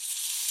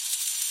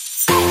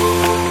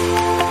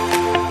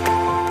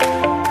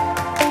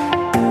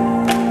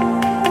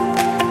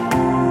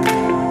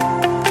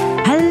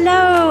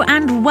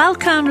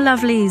Welcome,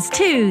 lovelies,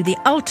 to the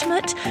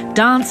Ultimate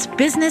Dance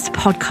Business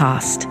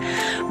Podcast.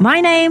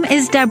 My name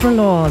is Deborah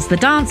Laws, the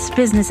dance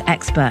business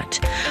expert.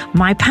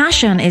 My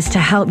passion is to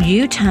help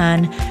you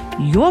turn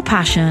your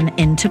passion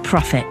into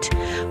profit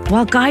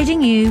while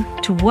guiding you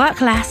to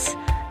work less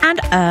and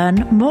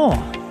earn more.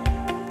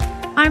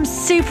 I'm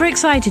super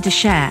excited to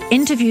share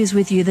interviews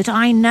with you that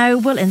I know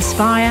will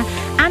inspire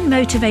and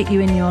motivate you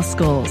in your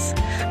schools,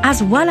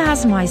 as well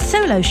as my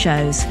solo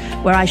shows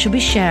where I shall be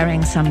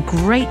sharing some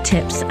great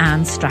tips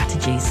and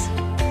strategies.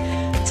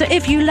 So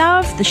if you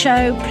love the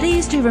show,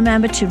 please do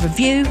remember to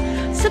review,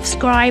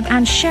 subscribe,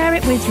 and share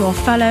it with your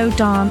fellow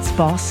dance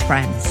boss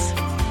friends.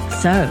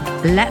 So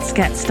let's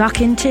get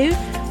stuck into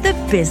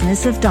the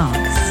business of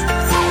dance.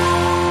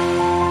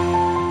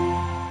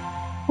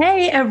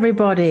 Hey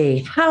everybody,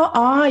 how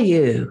are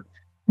you?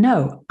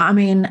 No, I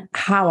mean,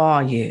 how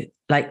are you?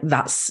 Like,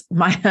 that's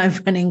my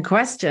opening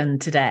question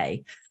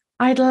today.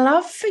 I'd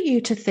love for you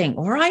to think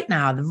right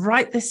now,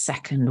 right this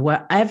second,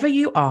 wherever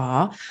you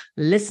are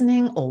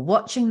listening or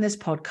watching this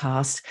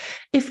podcast,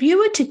 if you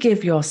were to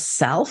give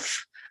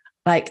yourself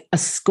like a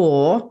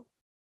score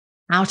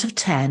out of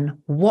 10,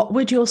 what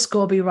would your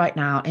score be right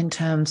now in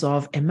terms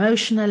of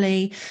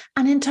emotionally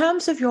and in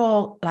terms of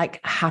your like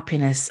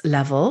happiness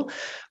level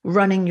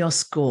running your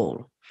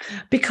school?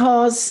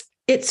 Because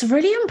it's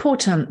really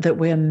important that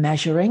we're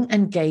measuring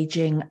and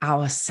gauging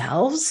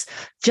ourselves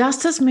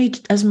just as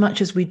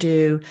much as we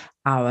do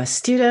our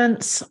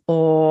students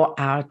or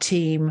our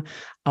team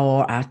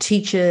or our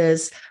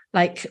teachers.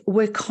 Like,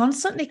 we're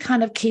constantly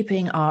kind of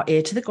keeping our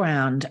ear to the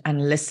ground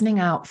and listening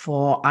out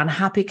for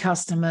unhappy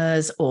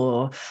customers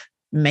or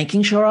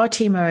making sure our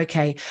team are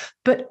okay.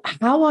 But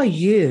how are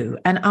you?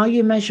 And are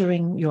you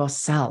measuring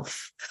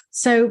yourself?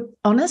 So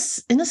in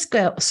a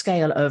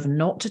scale of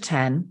 0 to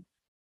 10,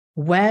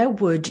 where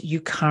would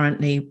you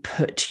currently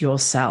put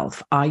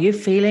yourself? Are you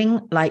feeling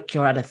like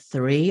you're at a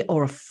 3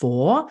 or a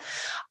 4?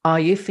 Are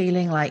you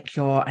feeling like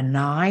you're a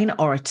 9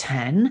 or a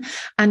 10?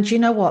 And you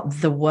know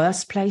what? The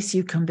worst place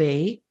you can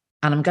be,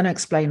 and I'm going to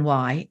explain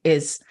why,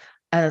 is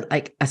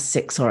like a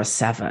 6 or a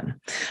 7.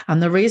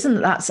 And the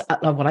reason that's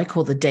what I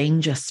call the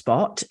danger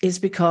spot is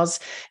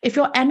because if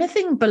you're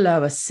anything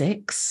below a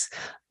 6,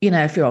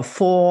 if you're a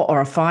 4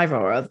 or a 5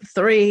 or a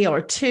 3 or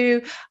a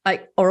 2,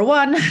 or a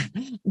 1,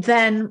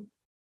 then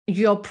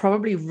you're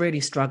probably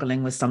really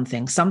struggling with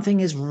something.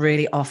 Something is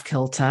really off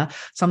kilter.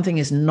 Something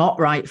is not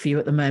right for you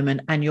at the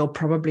moment. And you're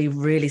probably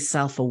really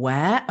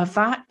self-aware of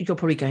that. You're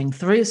probably going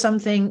through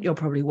something. You're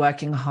probably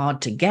working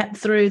hard to get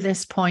through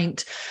this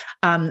point.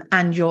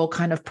 And you're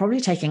kind of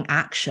probably taking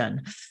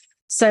action.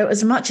 So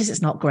as much as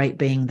it's not great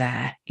being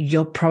there,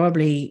 you're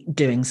probably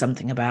doing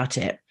something about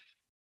it.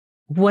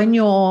 When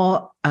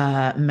you're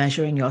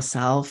measuring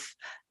yourself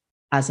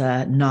as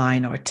a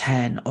 9 or a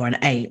 10 or an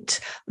 8,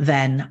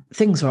 then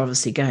things are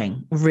obviously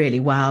going really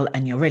well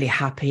and you're really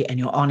happy and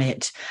you're on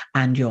it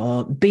and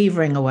you're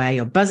beavering away,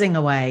 you're buzzing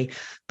away.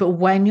 But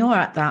when you're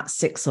at that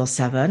 6 or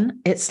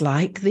 7, it's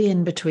like the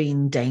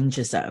in-between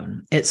danger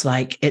zone. It's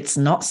like, it's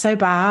not so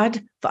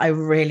bad, but I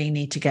really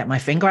need to get my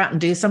finger out and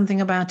do something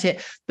about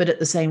it. But at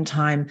the same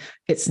time,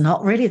 it's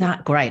not really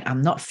that great.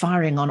 I'm not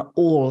firing on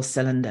all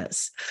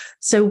cylinders.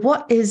 So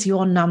what is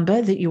your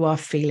number that you are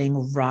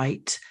feeling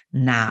right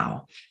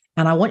now?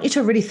 And I want you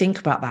to really think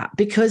about that,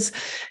 because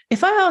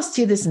if I asked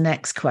you this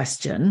next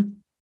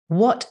question,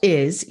 what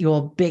is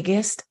your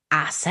biggest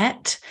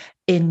asset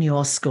in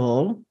your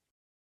school?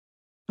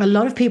 A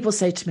lot of people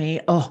say to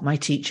me, oh, my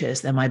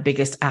teachers, they're my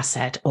biggest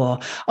asset, or,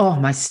 oh,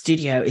 my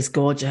studio is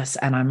gorgeous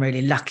and I'm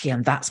really lucky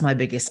and that's my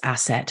biggest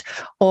asset,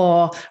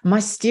 or my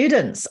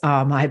students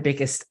are my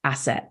biggest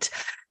asset.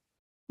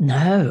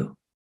 No,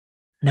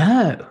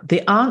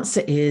 the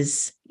answer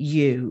is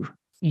you.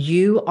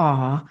 You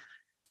are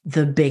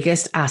the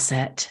biggest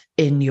asset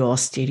in your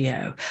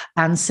studio.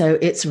 And so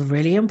it's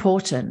really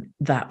important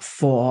that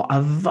for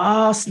a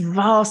vast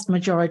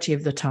majority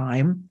of the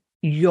time,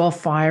 you're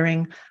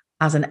firing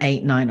as an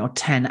 8, 9, or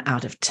 10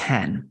 out of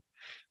 10.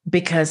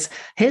 Because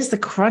here's the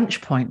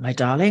crunch point, my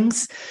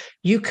darlings.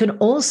 You can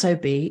also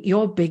be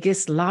your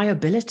biggest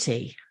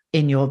liability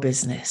in your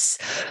business.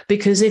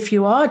 Because if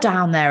you are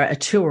down there at a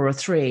 2 or a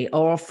 3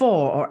 or a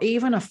 4 or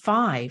even a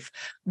 5,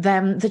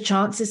 then the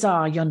chances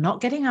are you're not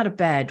getting out of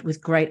bed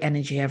with great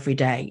energy every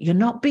day. You're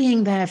not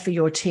being there for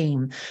your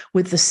team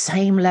with the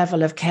same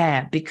level of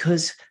care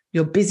because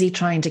you're busy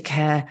trying to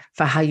care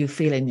for how you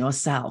feel in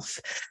yourself.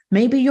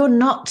 Maybe you're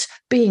not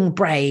being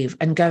brave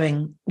and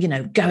going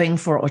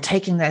for it, or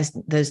taking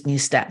those new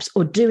steps,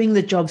 or doing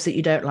the jobs that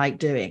you don't like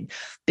doing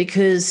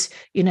because,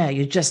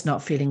 you're just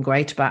not feeling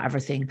great about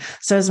everything.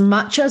 So as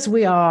much as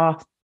we are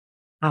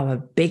our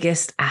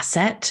biggest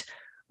asset,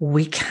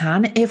 we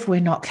can, if we're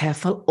not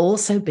careful,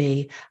 also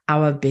be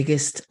our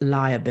biggest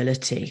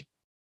liability.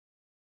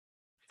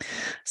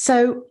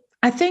 So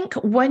I think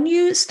when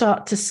you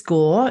start to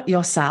score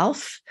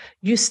yourself,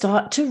 you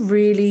start to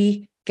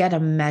really get a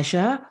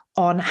measure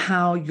on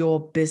how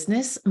your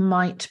business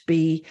might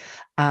be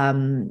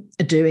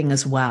doing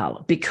as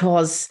well,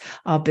 because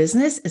our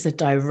business is a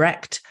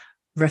direct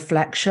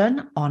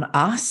reflection on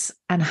us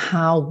and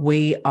how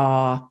we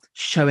are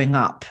showing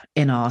up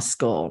in our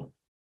school.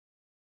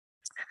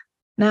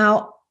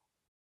 Now,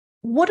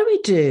 what do we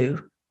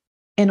do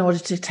in order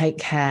to take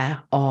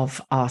care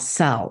of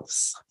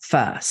ourselves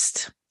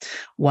first?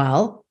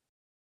 Well,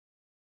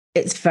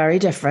 it's very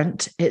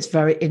different. It's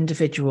very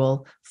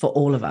individual for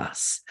all of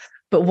us.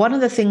 But one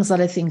of the things that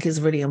I think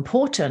is really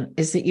important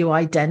is that you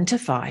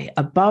identify,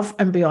 above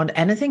and beyond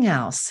anything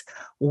else,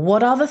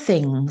 what are the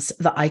things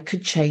that I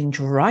could change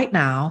right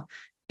now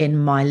in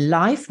my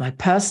life, my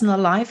personal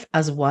life,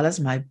 as well as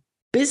my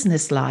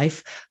business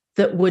life,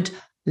 that would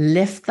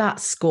lift that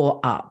score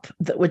up,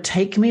 that would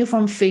take me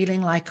from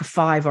feeling like a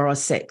 5 or a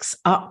 6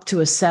 up to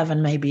a 7,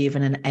 maybe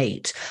even an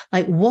 8.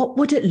 Like, what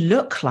would it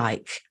look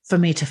like for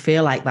me to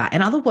feel like that?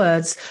 In other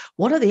words,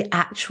 what are the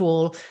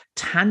actual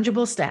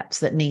tangible steps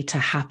that need to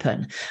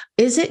happen?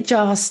 Is it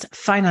just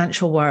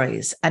financial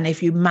worries? And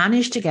if you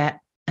manage to get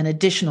an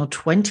additional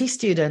 20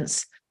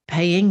 students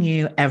paying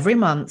you every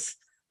month,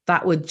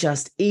 that would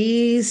just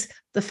ease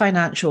the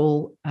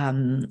financial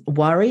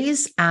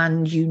worries,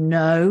 and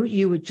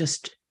you would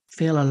just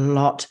feel a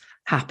lot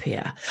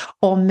happier.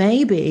 Or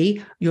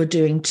maybe you're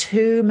doing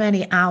too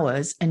many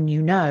hours and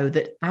you know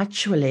that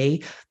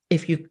actually,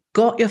 if you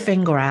got your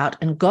finger out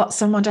and got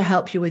someone to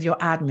help you with your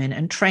admin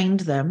and trained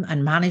them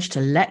and managed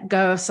to let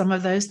go of some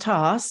of those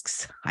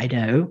tasks, I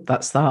know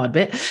that's the hard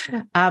bit,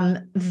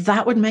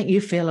 that would make you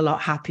feel a lot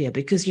happier,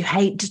 because you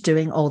hate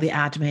doing all the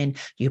admin.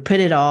 You put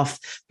it off,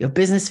 your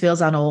business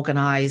feels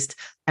unorganized,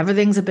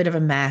 everything's a bit of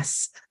a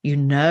mess. You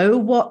know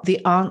what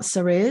the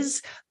answer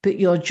is, but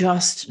you're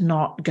just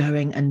not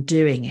going and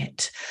doing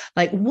it.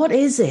 Like, what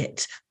is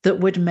it that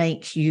would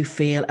make you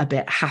feel a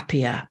bit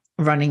happier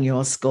running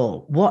your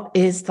school? What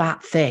is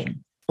that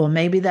thing? Or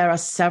maybe there are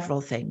several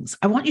things.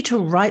 I want you to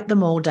write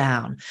them all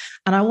down.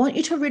 And I want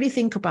you to really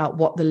think about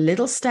what the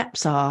little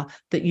steps are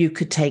that you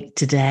could take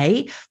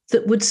today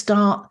that would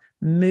start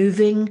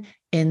moving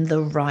in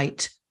the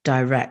right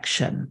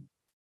direction.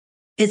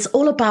 It's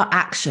all about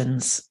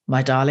actions,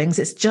 my darlings.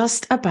 It's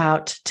just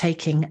about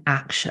taking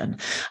action.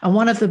 And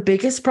one of the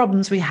biggest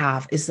problems we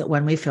have is that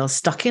when we feel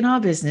stuck in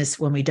our business,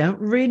 when we don't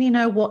really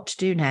know what to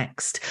do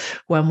next,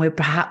 when we're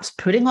perhaps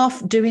putting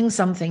off doing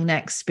something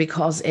next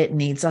because it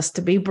needs us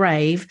to be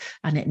brave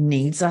and it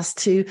needs us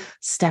to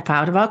step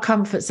out of our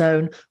comfort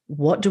zone,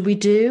 what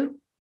do?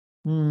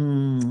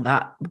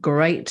 That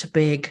great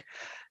big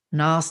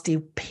nasty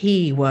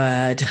P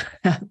word,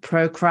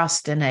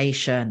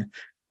 procrastination.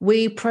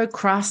 We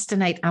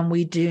procrastinate and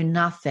we do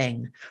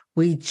nothing.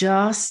 We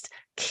just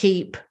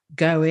keep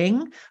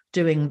going,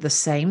 doing the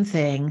same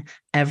thing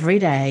every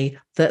day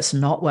that's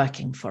not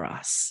working for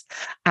us.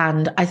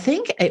 And I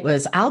think it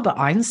was Albert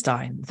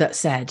Einstein that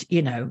said,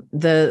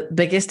 the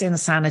biggest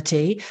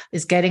insanity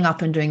is getting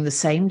up and doing the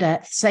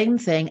same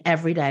thing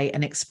every day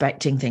and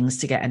expecting things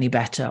to get any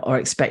better or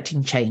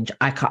expecting change.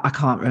 I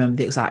can't remember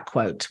the exact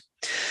quote.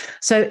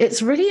 So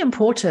it's really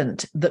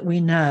important that we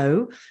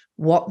know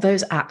what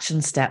those action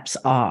steps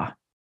are.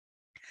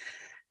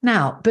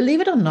 Now,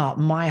 believe it or not,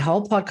 my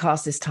whole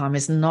podcast this time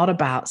is not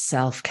about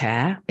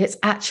self-care. It's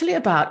actually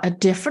about a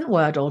different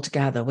word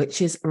altogether,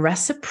 which is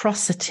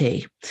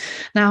reciprocity.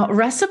 Now,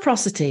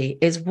 reciprocity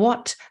is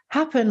what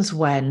happens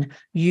when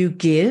you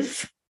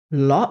give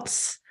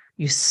lots,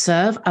 you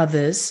serve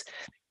others,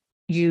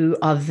 you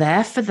are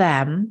there for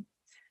them,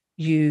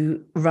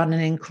 you run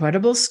an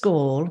incredible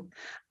school,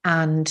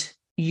 and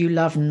you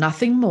love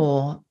nothing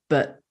more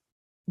but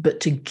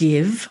to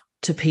give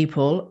to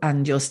people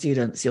and your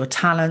students, your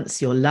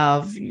talents, your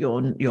love,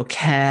 your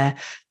care,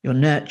 your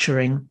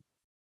nurturing.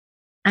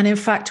 And in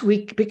fact,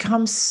 we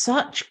become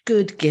such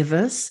good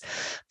givers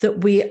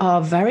that we are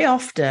very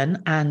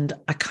often, and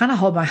I kind of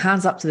hold my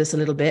hands up to this a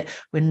little bit,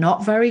 we're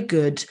not very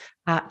good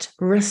at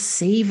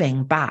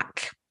receiving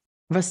back.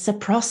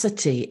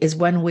 Reciprocity is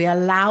when we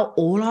allow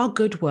all our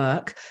good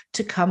work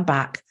to come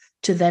back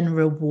to then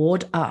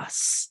reward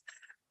us.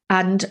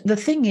 And the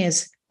thing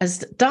is, as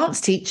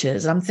dance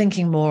teachers, I'm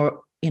thinking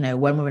more,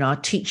 when we're in our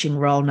teaching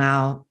role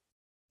now,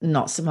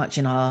 not so much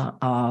in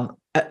our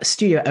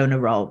studio owner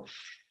role.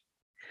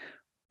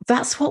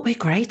 That's what we're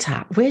great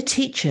at. We're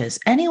teachers.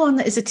 Anyone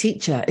that is a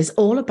teacher is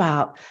all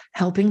about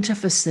helping to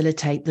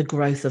facilitate the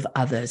growth of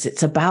others.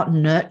 It's about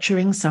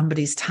nurturing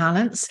somebody's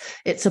talents.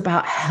 It's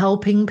about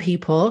helping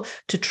people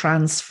to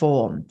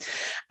transform.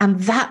 And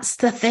that's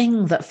the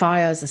thing that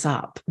fires us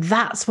up.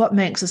 That's what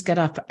makes us get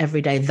up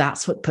every day.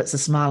 That's what puts a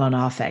smile on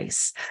our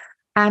face.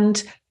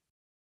 And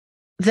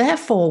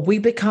therefore, we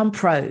become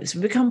pros.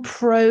 We become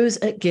pros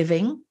at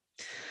giving.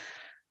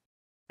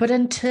 But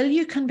until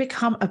you can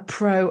become a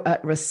pro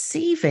at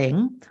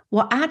receiving,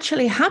 what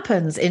actually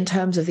happens in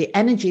terms of the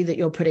energy that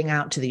you're putting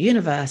out to the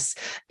universe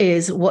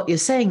is what you're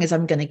saying is,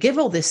 I'm going to give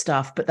all this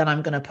stuff, but then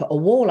I'm going to put a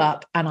wall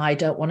up and I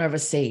don't want to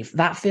receive.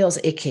 That feels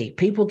icky.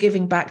 People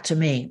giving back to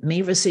me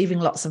receiving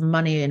lots of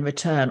money in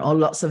return, or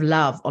lots of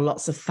love, or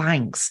lots of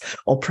thanks,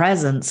 or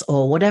presents,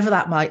 or whatever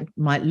that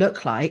might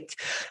look like.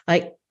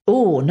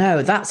 Oh,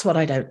 no, that's what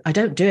I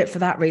don't do it for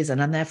that reason.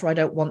 And therefore I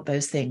don't want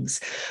those things.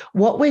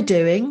 What we're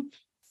doing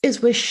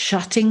is we're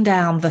shutting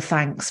down the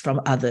thanks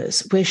from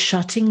others. We're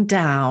shutting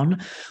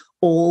down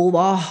all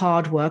our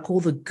hard work, all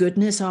the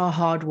goodness our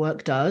hard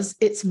work does.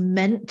 It's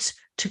meant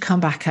to come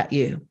back at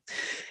you.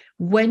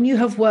 When you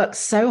have worked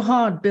so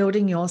hard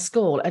building your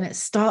school and it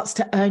starts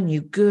to earn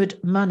you good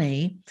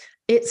money,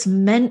 it's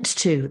meant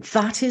to.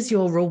 That is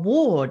your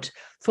reward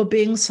for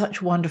being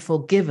such wonderful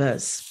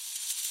givers.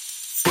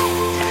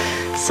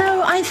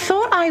 So I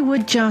thought I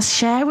would just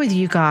share with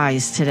you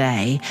guys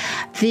today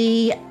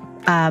the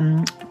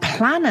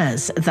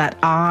planners that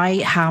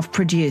I have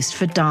produced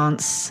for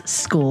dance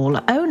school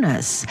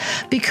owners,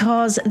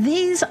 because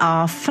these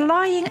are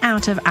flying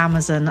out of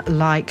Amazon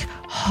like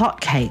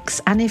hotcakes.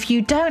 And if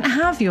you don't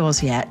have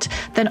yours yet,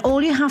 then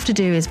all you have to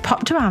do is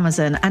pop to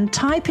Amazon and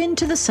type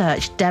into the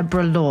search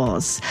Deborah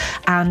Laws,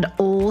 and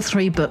all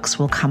 3 books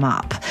will come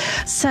up.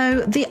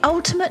 So the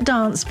Ultimate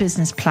Dance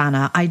Business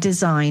Planner I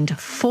designed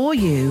for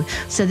you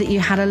so that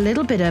you had a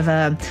little bit of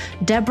a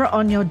Deborah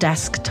on your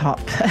desktop.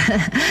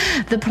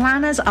 The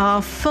planners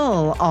are full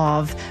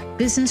of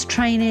business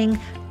training,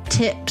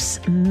 tips,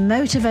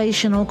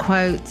 motivational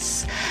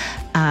quotes,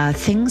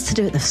 things to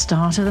do at the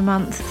start of the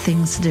month,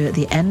 things to do at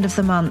the end of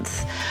the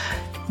month,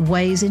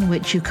 ways in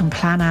which you can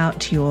plan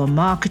out your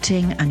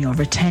marketing and your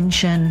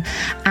retention,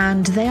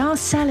 and they are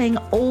selling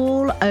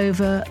all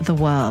over the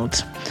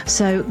world.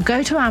 So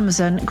go to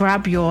Amazon,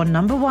 grab your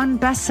 #1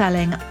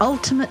 best-selling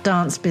Ultimate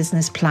Dance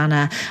Business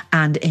Planner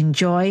and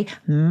enjoy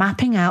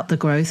mapping out the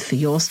growth for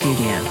your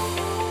studio.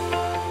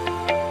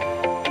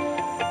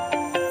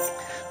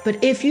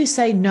 But if you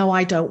say, no,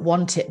 I don't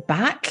want it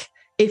back,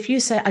 if you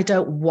say, I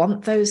don't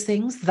want those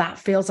things, that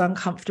feels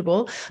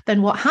uncomfortable,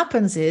 then what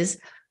happens is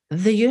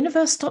the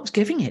universe stops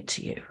giving it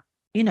to you.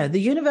 You know,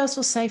 the universe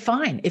will say,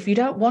 fine, if you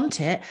don't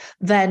want it,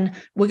 then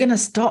we're going to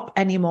stop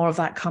any more of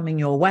that coming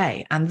your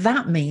way. And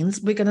that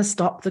means we're going to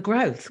stop the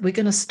growth. We're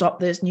going to stop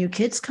those new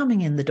kids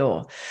coming in the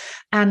door.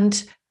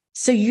 And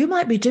so you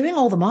might be doing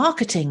all the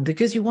marketing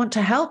because you want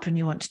to help and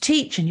you want to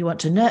teach and you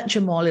want to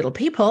nurture more little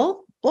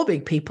people or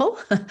big people.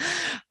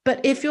 But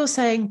if you're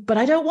saying, but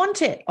I don't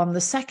want it, on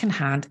the second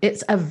hand,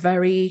 it's a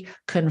very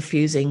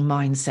confusing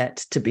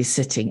mindset to be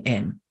sitting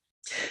in.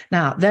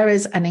 Now, there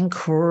is an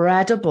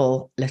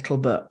incredible little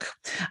book.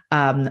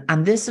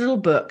 And this little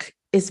book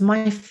is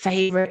my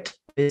favorite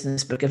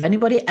business book. If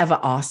anybody ever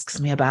asks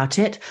me about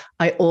it,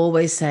 I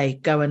always say,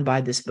 go and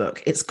buy this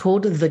book. It's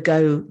called The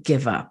Go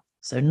Giver.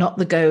 So not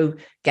the Go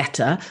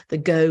Getter, The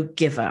Go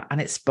Giver. And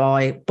it's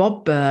by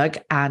Bob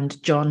Burg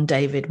and John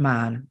David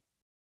Mann.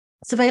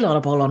 It's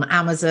available on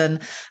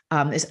Amazon.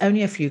 It's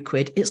only a few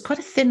quid. It's quite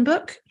a thin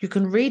book. You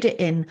can read it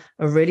in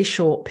a really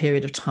short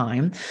period of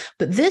time.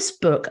 But this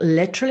book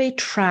literally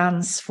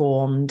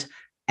transformed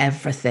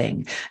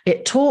everything.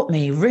 It taught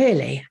me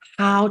really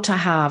how to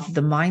have the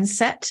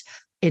mindset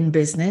in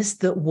business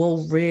that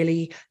will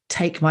really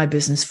take my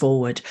business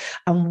forward.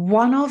 And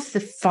one of the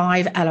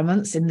 5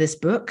 elements in this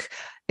book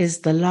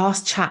is the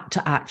last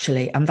chapter,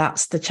 actually, and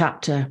that's the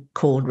chapter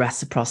called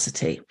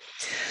Reciprocity.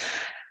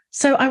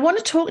 So I want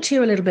to talk to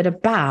you a little bit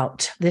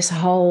about this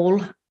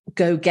whole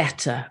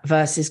go-getter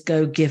versus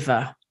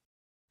go-giver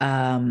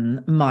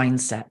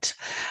mindset.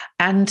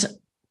 And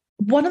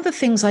one of the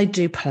things I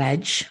do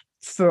pledge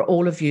for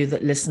all of you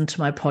that listen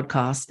to my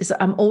podcast is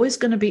that I'm always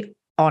going to be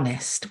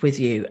honest with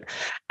you.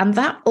 And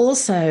that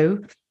also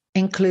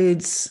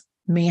includes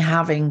me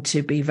having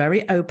to be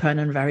very open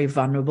and very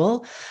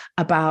vulnerable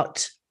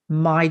about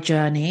my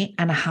journey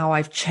and how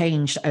I've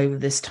changed over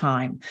this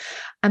time.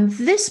 And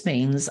this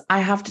means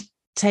I have to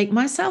take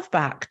myself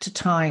back to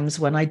times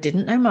when I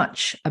didn't know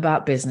much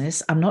about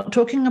business. I'm not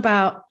talking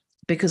about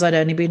because I'd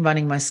only been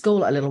running my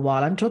school a little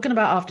while. I'm talking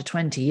about after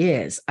 20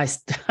 years. I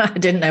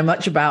didn't know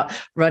much about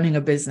running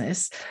a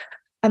business.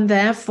 And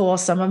therefore,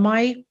 some of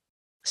my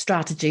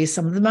strategies,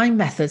 some of my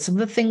methods, some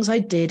of the things I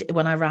did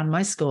when I ran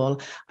my school,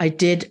 I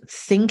did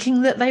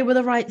thinking that they were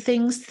the right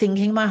things,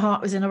 thinking my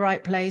heart was in the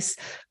right place.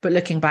 But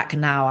looking back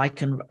now, I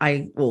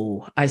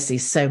see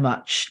so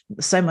much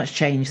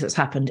change that's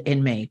happened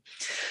in me.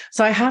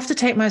 So I have to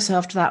take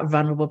myself to that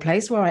vulnerable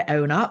place where I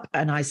own up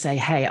and I say,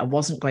 hey, I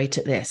wasn't great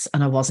at this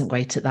and I wasn't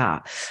great at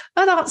that.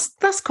 And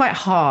that's quite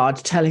hard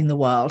telling the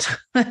world.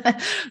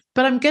 But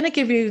I'm going to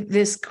give you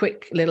this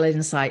quick little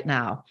insight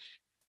now.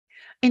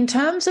 In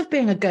terms of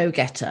being a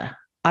go-getter,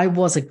 I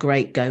was a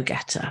great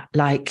go-getter.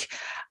 Like,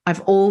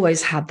 I've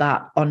always had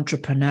that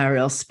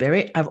entrepreneurial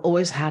spirit. I've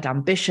always had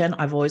ambition.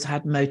 I've always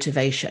had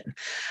motivation.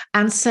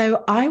 And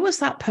so I was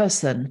that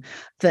person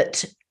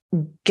that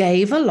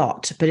gave a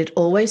lot, but it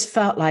always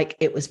felt like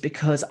it was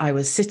because I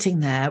was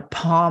sitting there,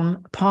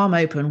 palm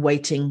open,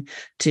 waiting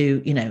to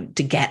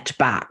get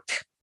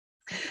back.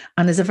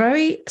 And there's a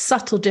very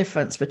subtle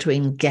difference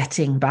between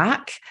getting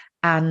back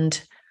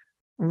and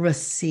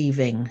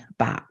receiving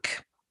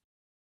back.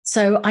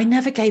 So I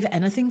never gave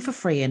anything for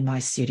free in my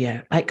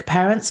studio. Like,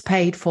 parents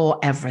paid for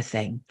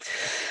everything.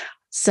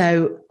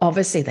 So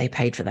obviously they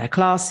paid for their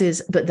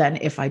classes, but then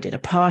if I did a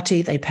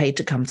party, they paid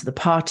to come to the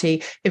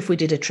party. If we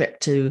did a trip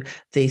to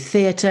the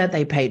theatre,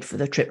 they paid for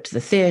the trip to the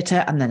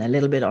theatre, and then a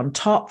little bit on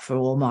top for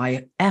all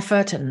my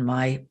effort and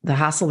the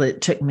hassle that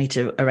it took me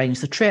to arrange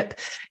the trip.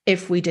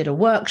 If we did a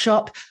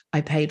workshop, I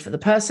paid for the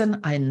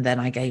person, and then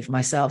I gave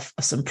myself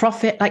some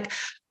profit. Like,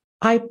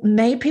 I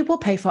made people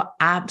pay for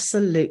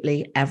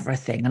absolutely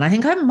everything. And I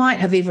think I might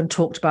have even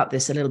talked about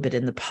this a little bit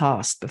in the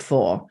past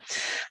before.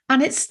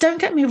 And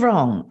don't get me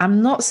wrong,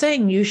 I'm not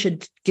saying you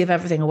should give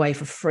everything away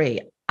for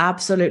free.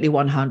 Absolutely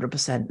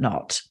 100%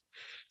 not.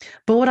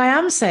 But what I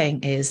am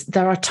saying is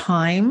there are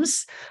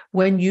times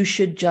when you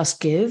should just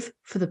give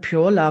for the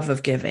pure love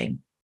of giving.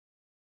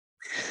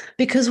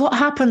 Because what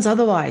happens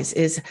otherwise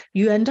is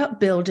you end up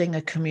building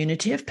a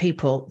community of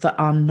people that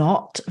are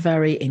not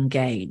very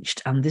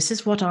engaged. And this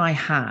is what I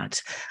had.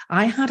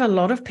 I had a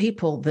lot of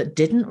people that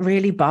didn't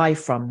really buy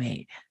from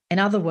me. In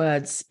other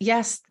words,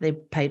 yes, they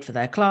paid for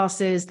their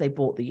classes, they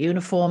bought the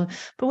uniform,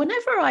 but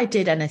whenever I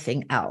did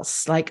anything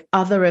else, like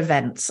other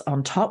events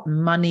on top,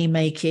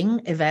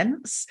 money-making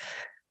events,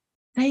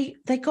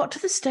 they got to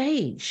the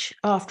stage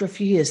after a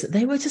few years that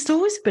they were just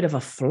always a bit of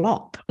a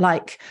flop.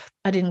 Like,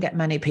 I didn't get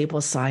many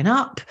people sign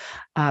up.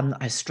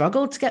 I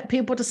struggled to get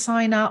people to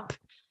sign up.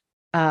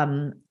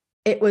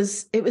 It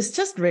was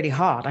just really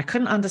hard. I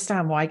couldn't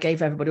understand why I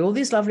gave everybody all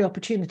these lovely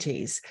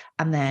opportunities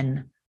and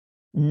then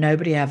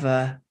nobody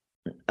ever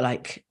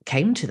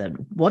came to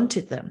them,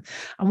 wanted them.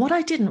 And what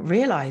I didn't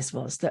realize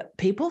was that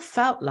people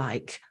felt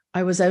like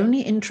I was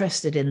only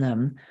interested in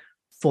them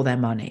for their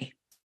money.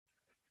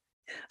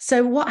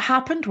 So what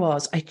happened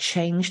was I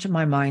changed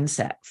my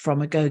mindset from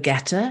a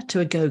go-getter to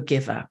a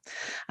go-giver.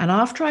 And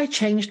after I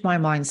changed my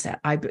mindset,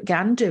 I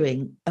began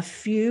doing a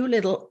few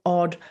little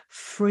odd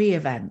free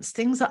events,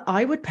 things that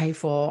I would pay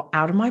for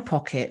out of my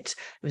pocket.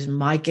 It was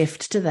my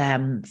gift to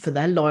them for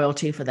their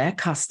loyalty, for their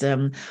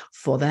custom,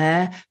 for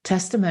their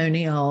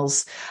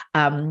testimonials.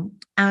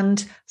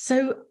 And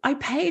so I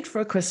paid for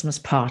a Christmas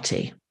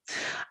party.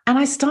 And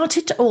I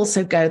started to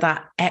also go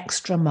that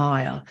extra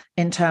mile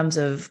in terms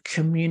of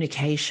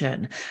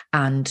communication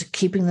and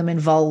keeping them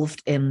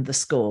involved in the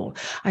school.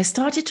 I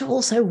started to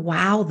also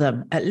wow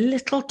them at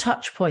little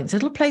touch points,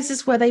 little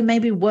places where they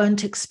maybe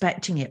weren't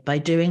expecting it, by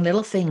doing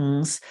little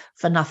things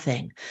for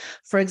nothing.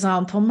 For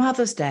example,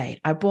 Mother's Day,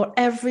 I bought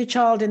every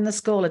child in the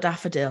school a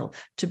daffodil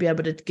to be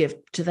able to give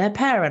to their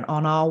parent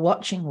on our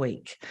watching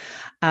week.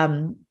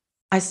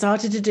 I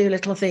started to do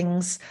little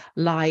things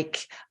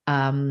like,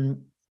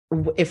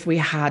 if we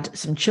had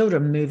some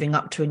children moving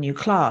up to a new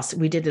class,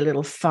 we did a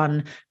little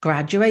fun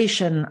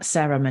graduation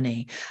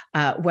ceremony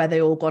where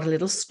they all got a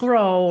little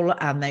scroll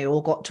and they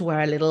all got to wear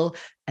a little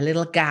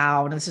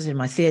gown. This was in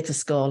my theatre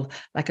school,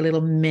 like a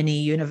little mini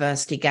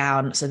university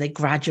gown. So they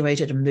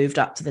graduated and moved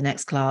up to the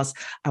next class.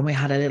 And we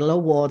had a little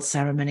award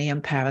ceremony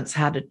and parents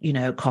had,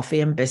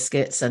 coffee and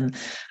biscuits. And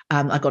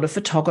I got a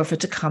photographer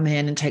to come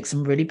in and take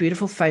some really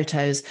beautiful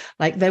photos.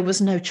 Like, there was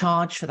no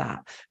charge for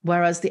that.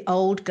 Whereas the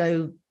old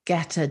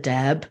go-getter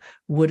Deb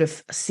would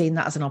have seen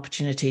that as an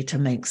opportunity to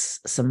make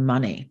some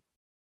money.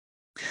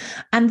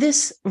 And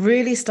this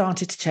really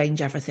started to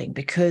change everything,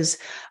 because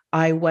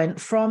I went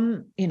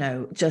from,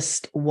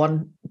 just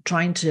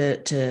trying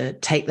to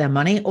take their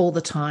money all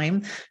the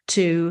time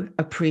to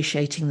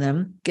appreciating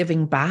them,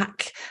 giving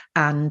back.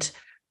 And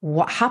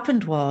what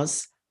happened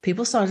was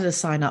people started to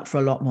sign up for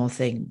a lot more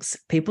things.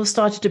 People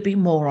started to be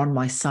more on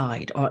my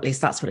side, or at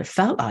least that's what it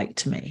felt like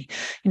to me.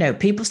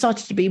 People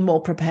started to be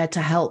more prepared to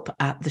help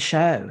at the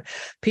show.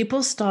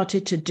 People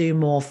started to do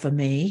more for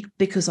me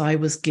because I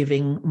was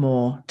giving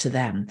more to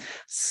them.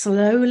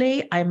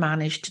 Slowly, I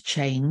managed to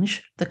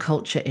change the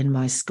culture in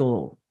my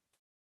school.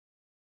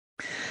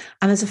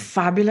 And there's a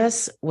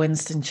fabulous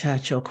Winston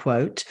Churchill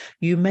quote: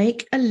 "You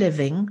make a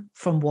living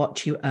from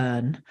what you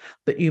earn,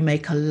 but you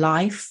make a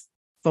life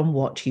from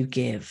what you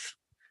give."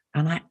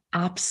 And I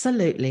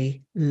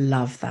absolutely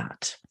love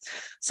that.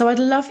 So I'd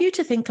love you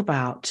to think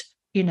about,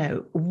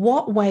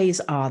 what ways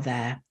are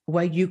there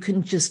where you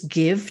can just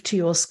give to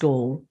your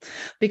school?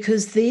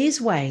 Because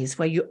these ways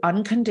where you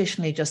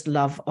unconditionally just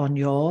love on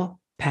your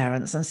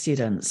parents and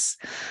students,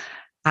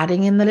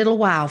 adding in the little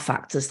wow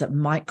factors that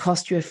might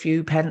cost you a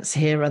few pence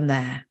here and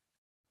there,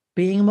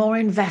 being more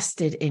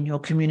invested in your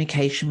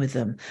communication with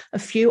them, a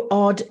few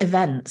odd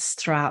events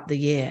throughout the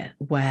year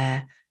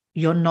where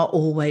you're not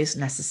always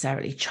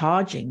necessarily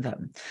charging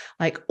them.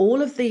 Like,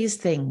 all of these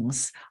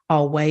things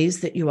are ways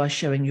that you are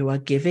showing you are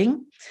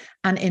giving.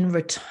 And in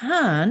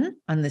return,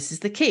 and this is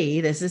the key,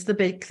 this is the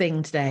big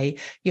thing today,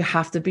 you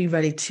have to be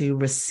ready to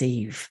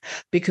receive.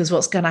 Because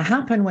what's going to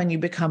happen when you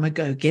become a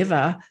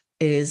go-giver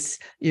is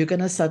you're going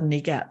to suddenly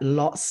get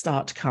lots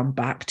start to come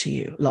back to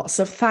you. Lots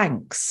of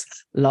thanks,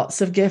 lots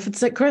of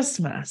gifts at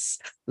Christmas,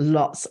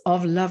 lots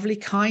of lovely,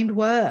 kind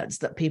words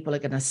that people are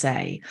going to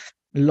say.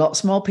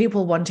 Lots more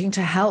people wanting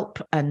to help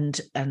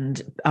and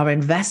are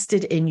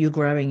invested in you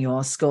growing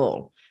your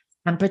school,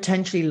 and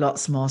potentially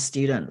lots more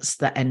students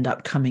that end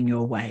up coming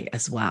your way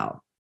as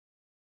well.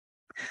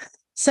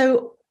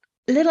 So,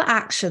 little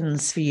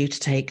actions for you to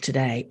take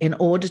today in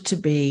order to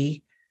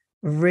be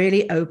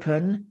really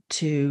open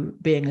to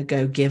being a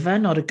go-giver,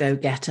 not a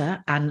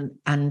go-getter,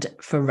 and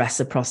for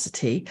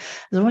reciprocity.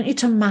 I want you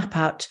to map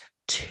out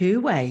 2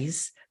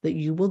 ways that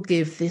you will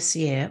give this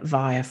year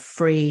via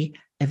free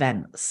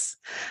events.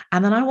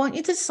 And then I want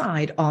you to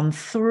decide on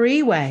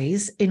 3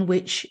 ways in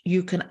which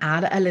you can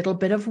add a little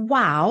bit of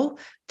wow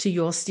to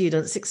your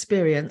students'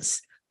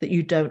 experience that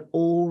you don't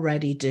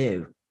already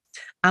do.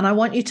 And I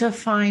want you to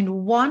find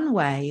 1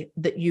 way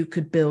that you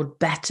could build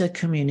better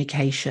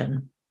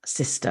communication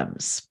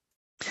systems.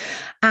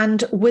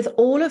 And with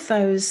all of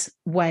those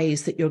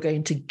ways that you're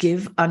going to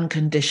give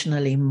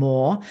unconditionally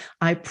more,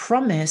 I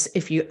promise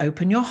if you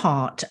open your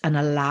heart and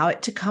allow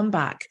it to come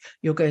back,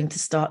 you're going to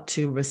start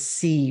to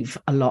receive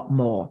a lot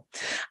more.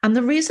 And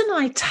the reason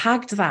I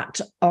tagged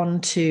that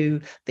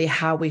onto the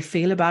how we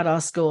feel about our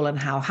school and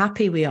how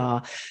happy we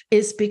are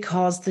is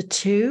because the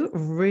 2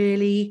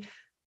 really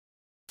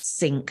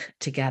sync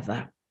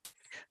together.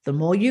 The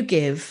more you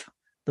give,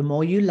 the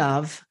more you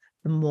love,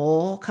 the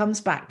more comes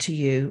back to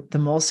you, the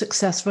more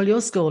successful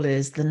your school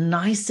is, the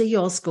nicer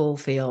your school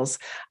feels.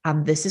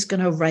 And this is going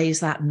to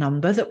raise that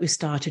number that we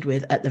started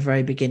with at the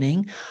very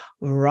beginning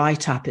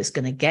right up. It's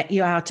going to get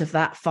you out of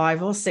that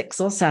 5 or 6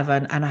 or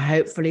 7, and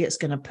hopefully it's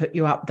going to put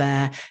you up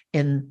there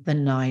in the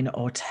 9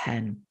 or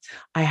 10.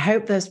 I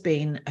hope there's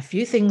been a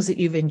few things that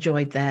you've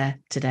enjoyed there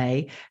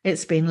today.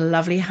 It's been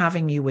lovely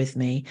having you with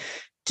me.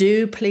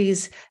 Do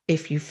please,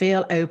 if you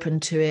feel open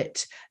to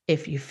it,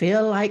 if you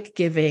feel like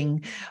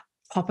giving,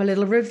 pop a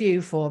little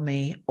review for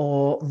me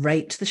or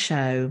rate the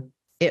show.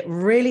 It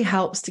really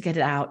helps to get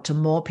it out to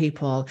more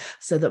people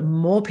so that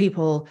more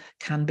people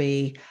can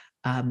be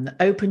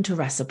open to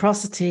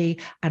reciprocity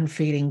and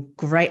feeling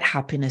great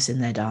happiness in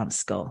their dance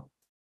school.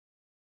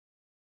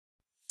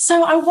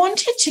 So I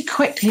wanted to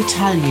quickly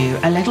tell you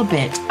a little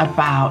bit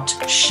about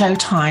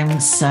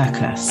Showtime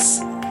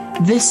Circus.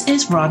 This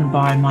is run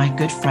by my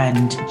good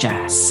friend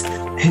Jess,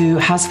 who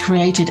has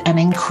created an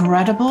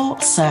incredible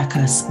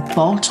circus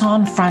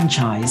bolt-on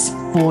franchise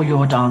for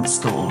your dance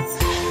school.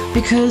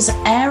 Because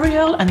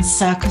aerial and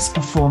circus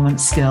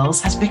performance skills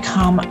has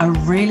become a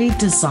really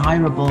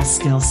desirable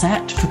skill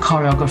set for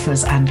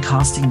choreographers and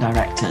casting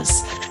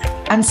directors.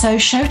 And so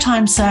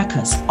Showtime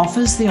Circus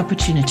offers the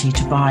opportunity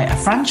to buy a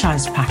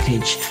franchise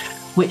package,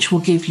 which will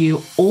give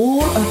you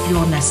all of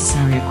your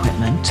necessary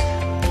equipment,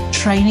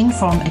 training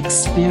from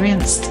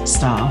experienced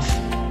staff,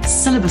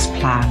 syllabus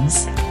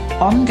plans,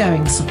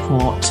 ongoing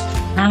support,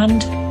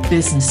 and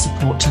business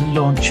support to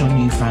launch your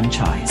new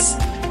franchise.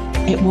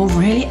 It will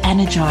really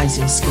energize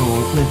your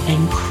school with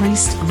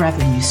increased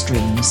revenue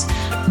streams,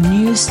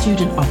 new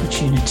student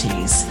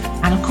opportunities,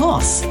 and of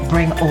course,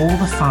 bring all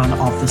the fun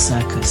of the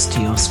circus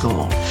to your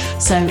school.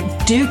 So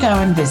do go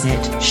and visit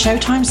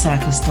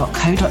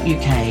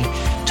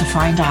showtimecircus.co.uk to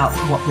find out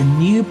what the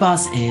new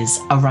buzz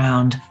is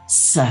around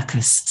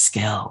circus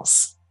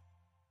skills.